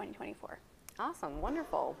into 2024. Awesome,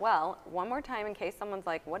 wonderful. Well, one more time in case someone's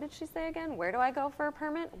like, what did she say again? Where do I go for a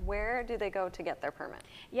permit? Where do they go to get their permit?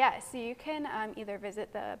 Yeah, so you can either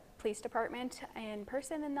visit the police department in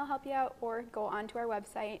person and they'll help you out, or go onto our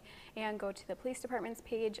website and go to the police department's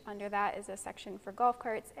page. Under that is a section for golf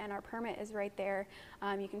carts, and our permit is right there.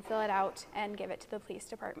 You can fill it out and give it to the police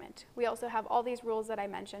department. We also have all these rules that I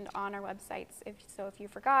mentioned on our websites, so if you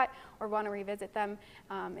forgot or want to revisit them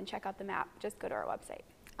and check out the map, just go to our website.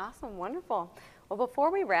 Awesome, wonderful. Well, before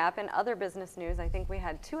we wrap, in other business news, I think we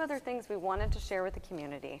had two other things we wanted to share with the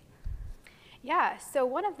community. Yeah, so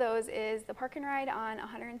one of those is the park and ride on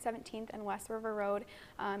 117th and West River Road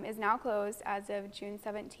is now closed as of June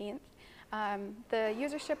 17th. The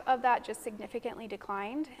usership of that just significantly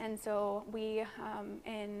declined, and so we,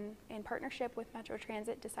 in partnership with Metro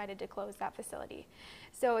Transit, decided to close that facility.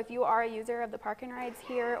 So if you are a user of the park and rides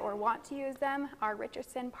here or want to use them, our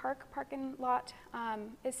Richardson Park parking lot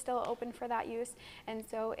is still open for that use, and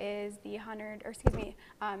so is the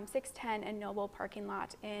 610 and Noble parking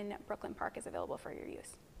lot in Brooklyn Park is available for your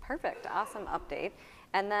use. Perfect, awesome update.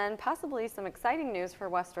 And then possibly some exciting news for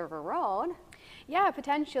West River Road. Yeah,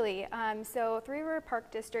 potentially. So Three River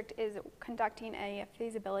Park District is conducting a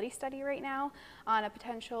feasibility study right now on a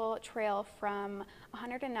potential trail from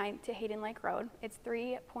 109th to Hayden Lake Road. It's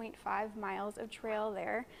 3.5 miles of trail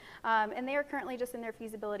there. And they are currently just in their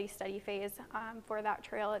feasibility study phase for that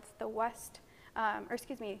trail. It's the West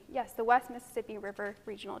Mississippi River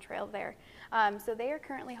Regional Trail there. So they are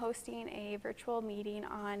currently hosting a virtual meeting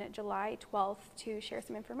on July 12th to share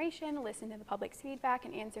some information, listen to the public's feedback,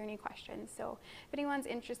 and answer any questions. So if anyone's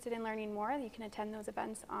interested in learning more, you can attend those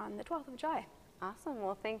events on the 12th of July. Awesome.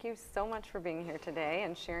 Well, thank you so much for being here today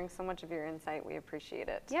and sharing so much of your insight. We appreciate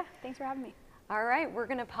it. Yeah, thanks for having me. All right, we're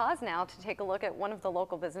going to pause now to take a look at one of the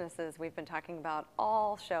local businesses we've been talking about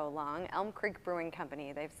all show long, Elm Creek Brewing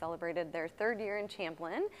Company. They've celebrated their 3rd year in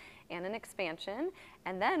Champlin and an expansion.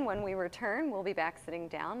 And then when we return, we'll be back sitting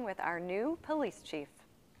down with our new police chief.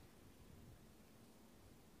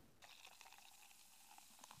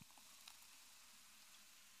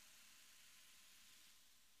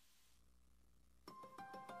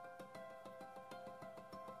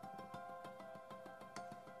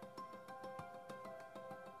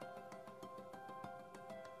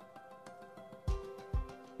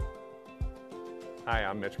 Hi,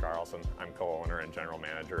 I'm Mitch Carlson. I'm co-owner and general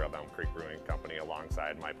manager of Elm Creek Brewing Company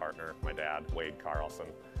alongside my partner, my dad, Wade Carlson.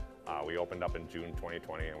 We opened up in June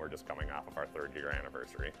 2020 and we're just coming off of our 3rd year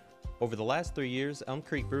anniversary. Over the last 3 years, Elm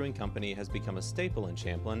Creek Brewing Company has become a staple in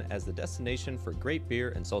Champlin as the destination for great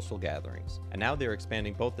beer and social gatherings. And now they're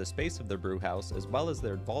expanding both the space of their brew house as well as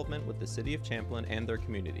their involvement with the City of Champlin and their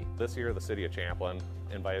community. This year, the City of Champlin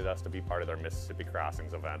invited us to be part of their Mississippi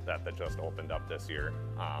Crossings event that just opened up this year.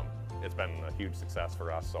 It's been a huge success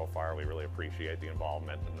for us so far. We really appreciate the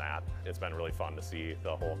involvement in that. It's been really fun to see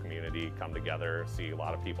the whole community come together, see a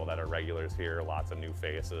lot of people that are regulars here, lots of new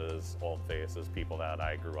faces, old faces, people that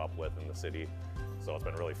I grew up with in the city. So it's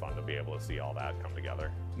been really fun to be able to see all that come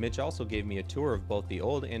together. Mitch also gave me a tour of both the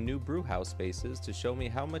old and new brew house spaces to show me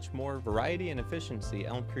how much more variety and efficiency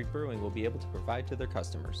Elm Creek Brewing will be able to provide to their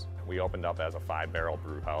customers. We opened up as a 5-barrel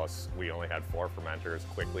brew house. We only had 4 fermenters,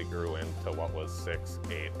 quickly grew into what was 6,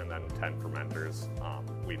 8, and then 10 fermenters.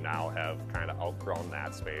 We now have kind of outgrown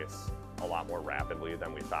that space a lot more rapidly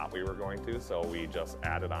than we thought we were going to, so we just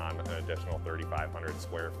added on an additional 3,500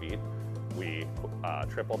 square feet. We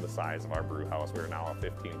tripled the size of our brew house. We're now a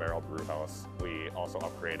 15-barrel brew house. We also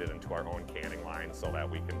upgraded into our own canning line so that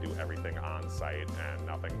we can do everything on site and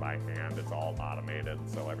nothing by hand. It's all automated,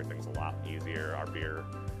 so everything's a lot easier. Our beer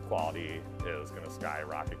quality is going to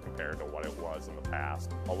skyrocket compared to what it was in the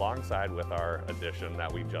past. Alongside with our addition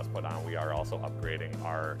that we just put on, we are also upgrading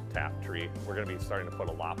our tap tree. We're going to be starting to put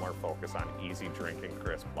a lot more focus on easy drinking,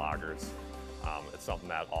 crisp lagers. It's something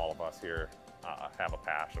that all of us here have a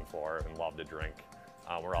passion for and love to drink.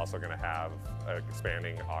 We're also going to have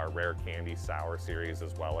expanding our rare candy sour series,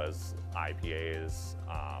 as well as IPAs,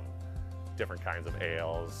 different kinds of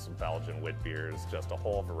ales, Belgian wit beers, just a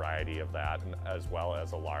whole variety of that, as well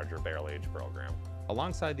as a larger barrel age program.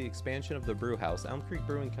 Alongside the expansion of the brew house, Elm Creek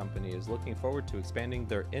Brewing Company is looking forward to expanding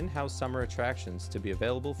their in-house summer attractions to be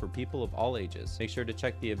available for people of all ages. Make sure to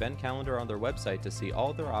check the event calendar on their website to see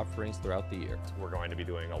all their offerings throughout the year. We're going to be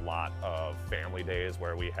doing a lot of family days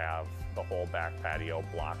where we have the whole back patio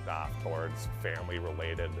blocked off towards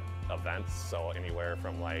family-related events. So anywhere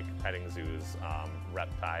from like petting zoos,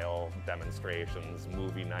 reptile demonstrations,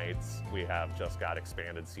 movie nights. We have just got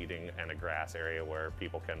expanded seating and a grass area where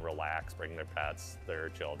people can relax, bring their pets, their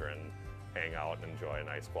children, hang out and enjoy a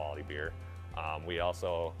nice quality beer. We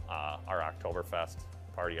also, our Oktoberfest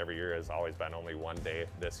party every year has always been only one day.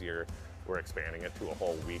 This year, we're expanding it to a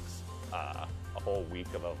whole week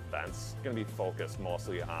of events. It's going to be focused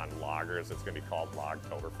mostly on lagers. It's going to be called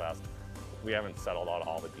Logtoberfest. We haven't settled out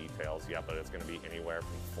all the details yet, but it's going to be anywhere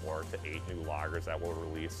from 4 to 8 new lagers that we'll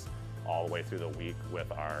release all the way through the week,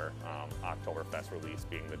 with our Oktoberfest release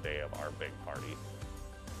being the day of our big party.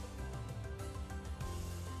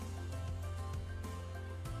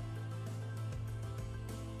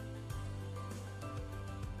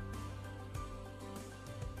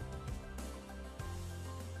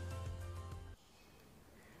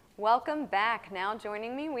 Welcome back. Now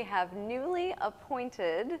joining me, we have newly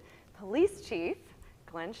appointed Police Chief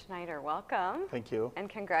Glen Schneider. Welcome. Thank you. And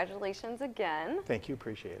congratulations again. Thank you,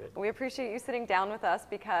 appreciate it. We appreciate you sitting down with us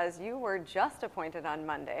because you were just appointed on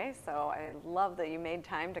Monday, so I love that you made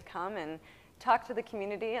time to come and talk to the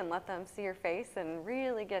community and let them see your face and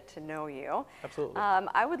really get to know you. Absolutely.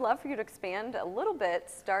 I would love for you to expand a little bit,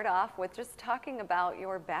 start off with just talking about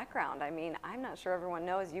your background. I mean, I'm not sure everyone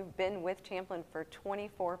knows you've been with Champlin for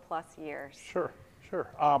 24 plus years. Sure.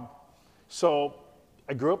 So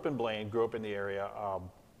I grew up in Blaine, grew up in the area,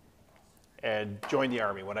 and joined the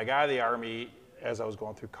Army. When I got out of the Army, as I was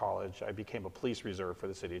going through college, I became a police reserve for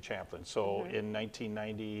the city of Champlin. So in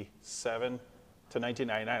 1997 to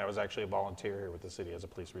 1999, I was actually a volunteer here with the city as a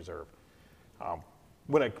police reserve.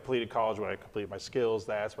 When I completed college, when I completed my skills,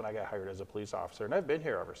 that's when I got hired as a police officer, and I've been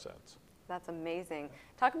here ever since. That's amazing.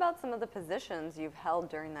 Talk about some of the positions you've held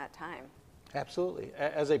during that time. Absolutely.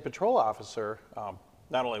 As a patrol officer,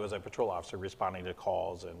 not only was I a patrol officer responding to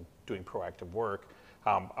calls and doing proactive work,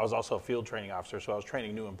 I was also a field training officer, so I was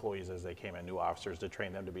training new employees as they came in, new officers, to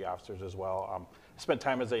train them to be officers as well. I spent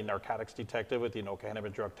time as a narcotics detective with the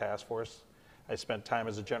Hennepin Drug Task Force. I spent time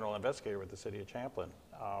as a general investigator with the city of Champlin.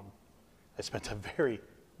 I spent a very,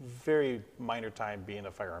 very minor time being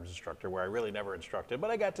a firearms instructor, where I really never instructed,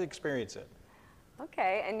 but I got to experience it.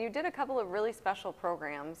 Okay, and you did a couple of really special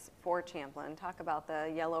programs for Champlin. Talk about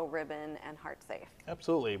the Yellow Ribbon and Heart Safe.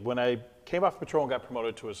 Absolutely. When I came off patrol and got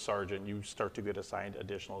promoted to a sergeant, you start to get assigned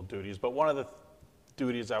additional duties. But one of the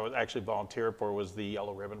duties I was actually volunteered for was the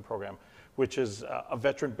Yellow Ribbon program, which is a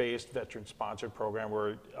veteran-based, veteran-sponsored program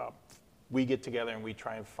where we get together and we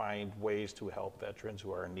try and find ways to help veterans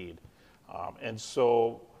who are in need. And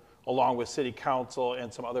so, along with city council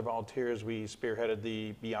and some other volunteers, we spearheaded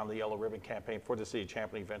the Beyond the Yellow Ribbon campaign for the city of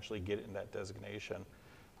Champlin, eventually get in that designation.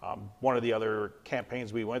 One of the other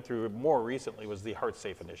campaigns we went through more recently was the Heart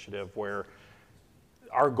Safe initiative, where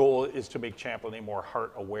our goal is to make Champlin a more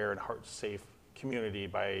heart-aware and heart-safe community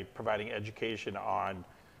by providing education on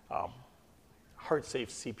heart-safe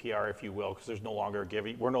CPR, if you will, because we're no longer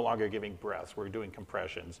giving breaths, we're doing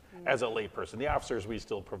compressions. As a layperson, the officers, we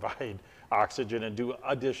still provide oxygen and do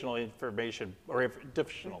additional information or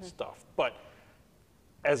additional stuff. But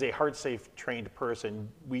as a heart-safe trained person,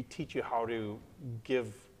 we teach you how to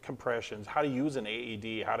give compressions, how to use an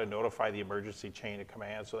AED, how to notify the emergency chain of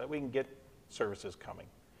command so that we can get services coming.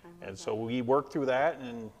 And so we worked through that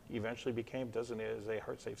and eventually became designated as a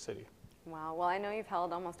heart-safe city. Wow, well, I know you've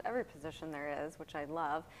held almost every position there is, which I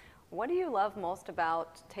love. What do you love most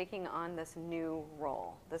about taking on this new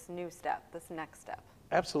role, this new step, this next step?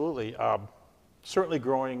 Absolutely. Certainly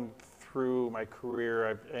growing through my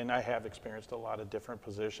career, and I have experienced a lot of different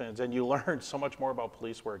positions, and you learn so much more about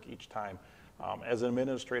police work each time. As an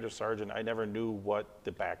administrative sergeant, I never knew what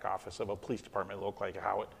the back office of a police department looked like,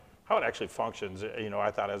 how it actually functions. You know,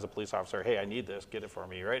 I thought as a police officer, hey, I need this, get it for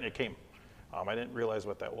me, right? And it came. I didn't realize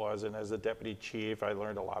what that was, and as a deputy chief, I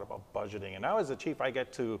learned a lot about budgeting. And now as a chief, I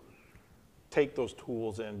get to take those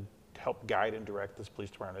tools and help guide and direct this police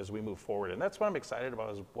department as we move forward. And that's what I'm excited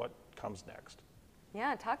about, is what comes next.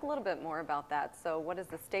 Yeah, talk a little bit more about that. So what is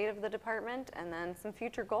the state of the department, and then some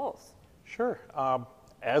future goals? Sure.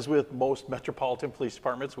 As with most metropolitan police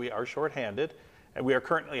departments, we are shorthanded, and we are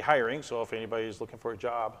currently hiring, so if anybody is looking for a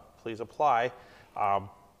job, please apply.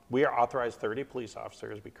 We are authorized 30 police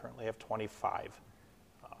officers. We currently have 25.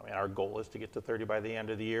 And our goal is to get to 30 by the end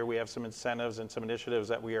of the year. We have some incentives and some initiatives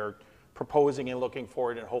that we are proposing and looking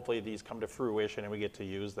forward, and hopefully these come to fruition and we get to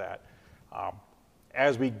use that.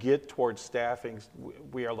 As we get towards staffing,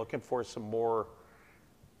 we are looking for some more,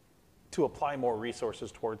 to apply more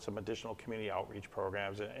resources towards some additional community outreach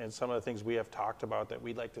programs, and some of the things we have talked about that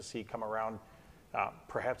we'd like to see come around,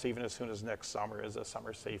 perhaps even as soon as next summer, is a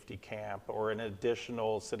summer safety camp or an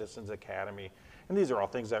additional citizens academy. And these are all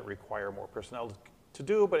things that require more personnel to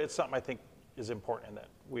do, but it's something I think is important, and that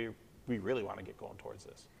we really want to get going towards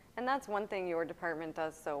this. And that's one thing your department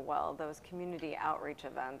does so well, those community outreach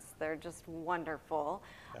events. They're just wonderful.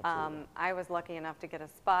 I was lucky enough to get a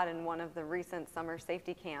spot in one of the recent summer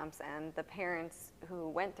safety camps, and the parents who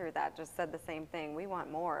went through that just said the same thing. We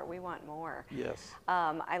want more, we want more. Yes.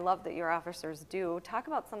 I love that your officers do. Talk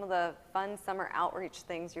about some of the fun summer outreach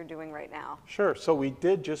things you're doing right now. Sure, so we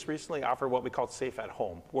did just recently offer what we call Safe at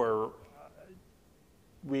Home, where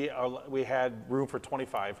we had room for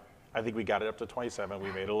 25. I think we got it up to 27.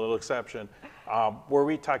 We made a little exception, where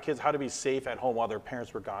we taught kids how to be safe at home while their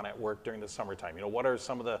parents were gone at work during the summertime. You know, what are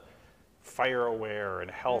some of the fire aware and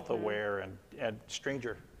health aware and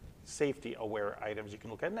stranger safety aware items you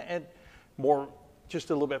can look at? And more, just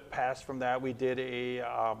a little bit past from that, we did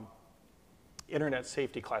a internet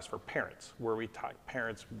safety class for parents, where we taught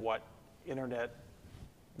parents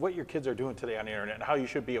what your kids are doing today on the internet and how you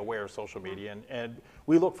should be aware of social media. And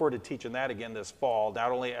we look forward to teaching that again this fall,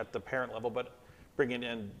 not only at the parent level, but bringing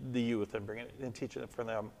in the youth and bringing it and teaching it for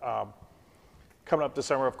them. Coming up this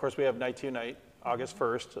summer, of course, we have Night to Night, August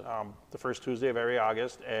 1st, the first Tuesday of every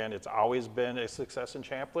August, and it's always been a success in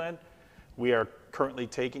Champlin. We are currently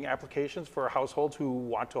taking applications for households who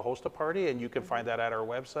want to host a party, and you can find that at our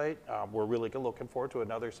website. We're really looking forward to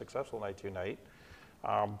another successful Night to Night.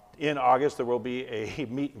 In August, there will be a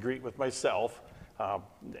meet and greet with myself,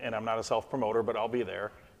 and I'm not a self-promoter, but I'll be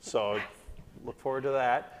there. So look forward to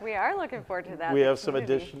that. We are looking forward to that. We have some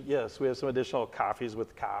additional coffees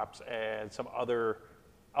with cops and some other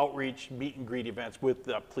outreach meet and greet events with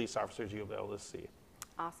the police officers you'll be able to see.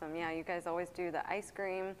 Awesome. Yeah, you guys always do the ice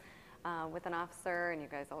cream with an officer, and you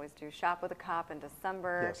guys always do shop with a cop in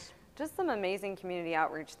December. Yes. Just some amazing community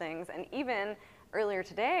outreach things. And even earlier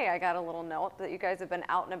today, I got a little note that you guys have been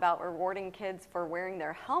out and about rewarding kids for wearing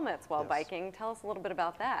their helmets while biking. Tell us a little bit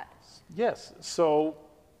about that. Yes. So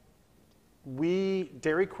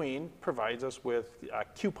Dairy Queen provides us with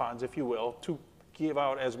coupons, if you will, to give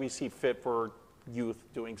out as we see fit for youth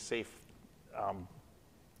doing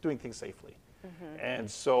things safely. And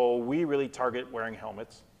so we really target wearing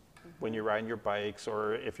helmets when you're riding your bikes,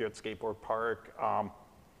 or if you're at skateboard park,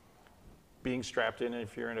 being strapped in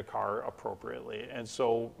if you're in a car appropriately. And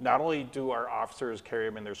so not only do our officers carry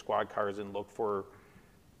them in their squad cars and look for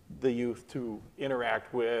the youth to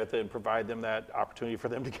interact with and provide them that opportunity for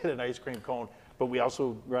them to get an ice cream cone, but we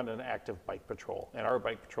also run an active bike patrol. And our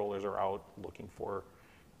bike patrollers are out looking for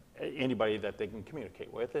anybody that they can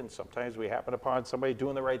communicate with. And sometimes we happen upon somebody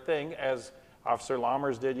doing the right thing, as Officer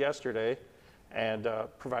Lammers did yesterday, and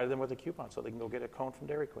provided them with a coupon so they can go get a cone from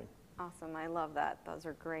Dairy Queen. Awesome. I love that. Those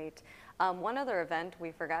are great. One other event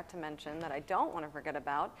we forgot to mention that I don't want to forget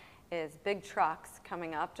about is big trucks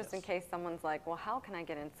coming up, just in case someone's like, well, how can I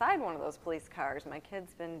get inside one of those police cars? My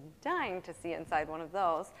kid's been dying to see inside one of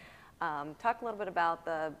those. Talk a little bit about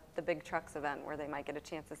the big trucks event, where they might get a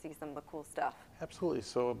chance to see some of the cool stuff. Absolutely.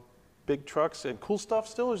 So big trucks and cool stuff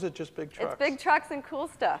still, or is it just big trucks? It's big trucks and cool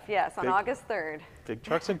stuff, yes, on August 3rd. Big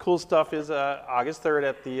trucks and cool stuff is August 3rd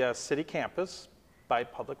at the city campus by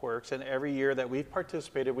Public Works. And every year that we've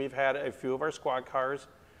participated, we've had a few of our squad cars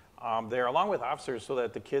there, along with officers, so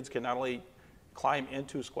that the kids can not only climb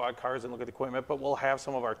into squad cars and look at the equipment, but we'll have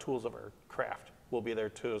some of our tools of our craft will be there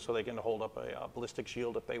too, so they can hold up a ballistic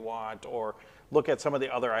shield if they want, or look at some of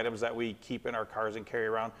the other items that we keep in our cars and carry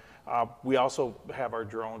around. We also have our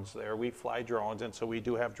drones there. We fly drones, and so we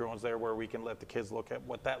do have drones there where we can let the kids look at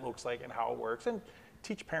what that looks like and how it works, and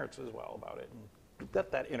teach parents as well about it, and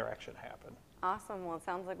let that interaction happen. Awesome. Well, it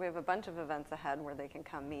sounds like we have a bunch of events ahead where they can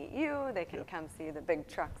come meet you, they can come see the big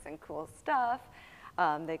trucks and cool stuff.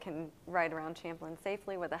 They can ride around Champlin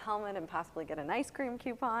safely with a helmet and possibly get an ice cream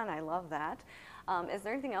coupon. I love that. Is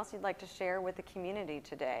there anything else you'd like to share with the community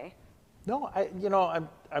today? No,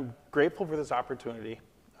 I'm grateful for this opportunity,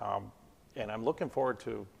 and I'm looking forward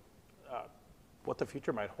to what the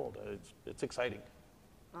future might hold. It's exciting.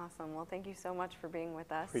 Awesome. Well, thank you so much for being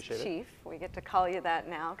with us, Appreciate Chief. We get to call you that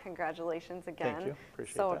now. Congratulations again. Thank you.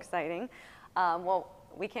 Appreciate so that. exciting. Well,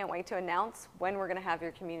 we can't wait to announce when we're going to have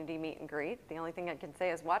your community meet and greet. The only thing I can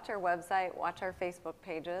say is watch our website, watch our Facebook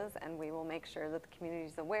pages, and we will make sure that the community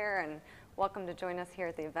is aware and welcome to join us here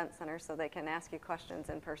at the Event Center so they can ask you questions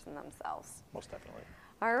in person themselves. Most definitely.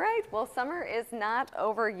 All right, well, summer is not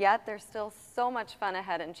over yet. There's still so much fun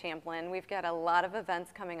ahead in Champlin. We've got a lot of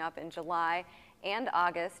events coming up in July and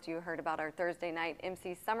August. You heard about our Thursday night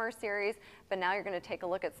MC Summer Series, but now you're going to take a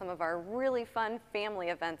look at some of our really fun family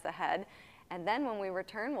events ahead. And then when we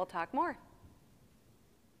return, we'll talk more.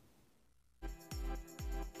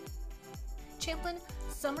 Champlin,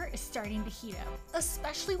 summer is starting to heat up,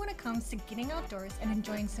 especially when it comes to getting outdoors and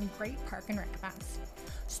enjoying some great park and rec events.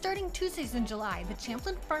 Starting Tuesdays in July, the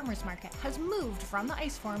Champlin Farmers Market has moved from the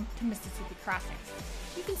ice forum to Mississippi Crossings.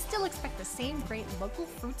 You can still expect the same great local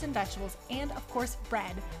fruits and vegetables and, of course,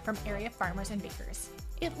 bread from area farmers and bakers.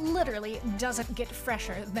 It literally doesn't get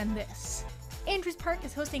fresher than this. Andrews Park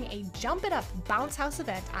is hosting a Jump It Up Bounce House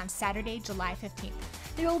event on Saturday, July 15th.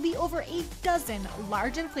 There will be over a dozen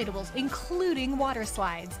large inflatables, including water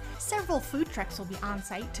slides. Several food trucks will be on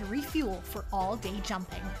site to refuel for all-day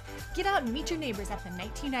jumping. Get out and meet your neighbors at the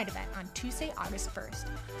Night to Unite event on Tuesday, August 1st.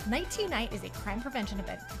 Night to Unite is a crime prevention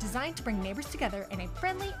event designed to bring neighbors together in a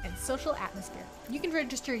friendly and social atmosphere. You can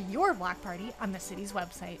register your block party on the city's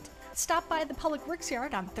website. Stop by the Public Works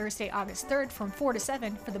Yard on Thursday, August 3rd from 4 to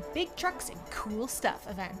 7 for the Big Trucks and Cool Stuff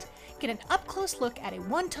event. Get an up-close look at a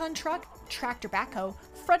 1-ton truck, tractor backhoe,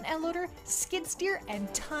 front end loader, skid steer,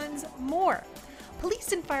 and tons more.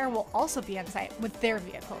 Police and fire will also be on site with their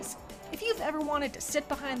vehicles. If you've ever wanted to sit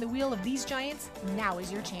behind the wheel of these giants, now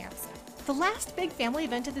is your chance. The last big family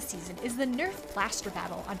event of the season is the Nerf Blaster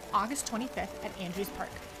Battle on August 25th at Andrews Park.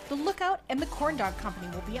 The Lookout and the Corn Dog Company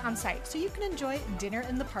will be on site, so you can enjoy dinner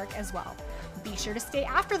in the park as well. Be sure to stay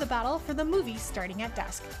after the battle for the movie starting at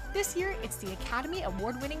dusk. This year, it's the Academy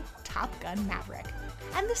Award-winning Top Gun Maverick.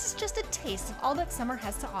 And this is just a taste of all that summer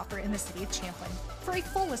has to offer in the city of Champlin. For a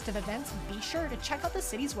full list of events, be sure to check out the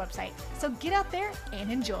city's website. So get out there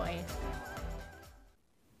and enjoy.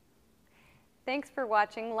 Thanks for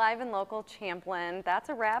watching Live and Local Champlin. That's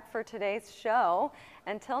a wrap for today's show.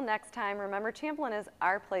 Until next time, remember Champlin is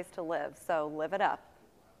our place to live, so live it up.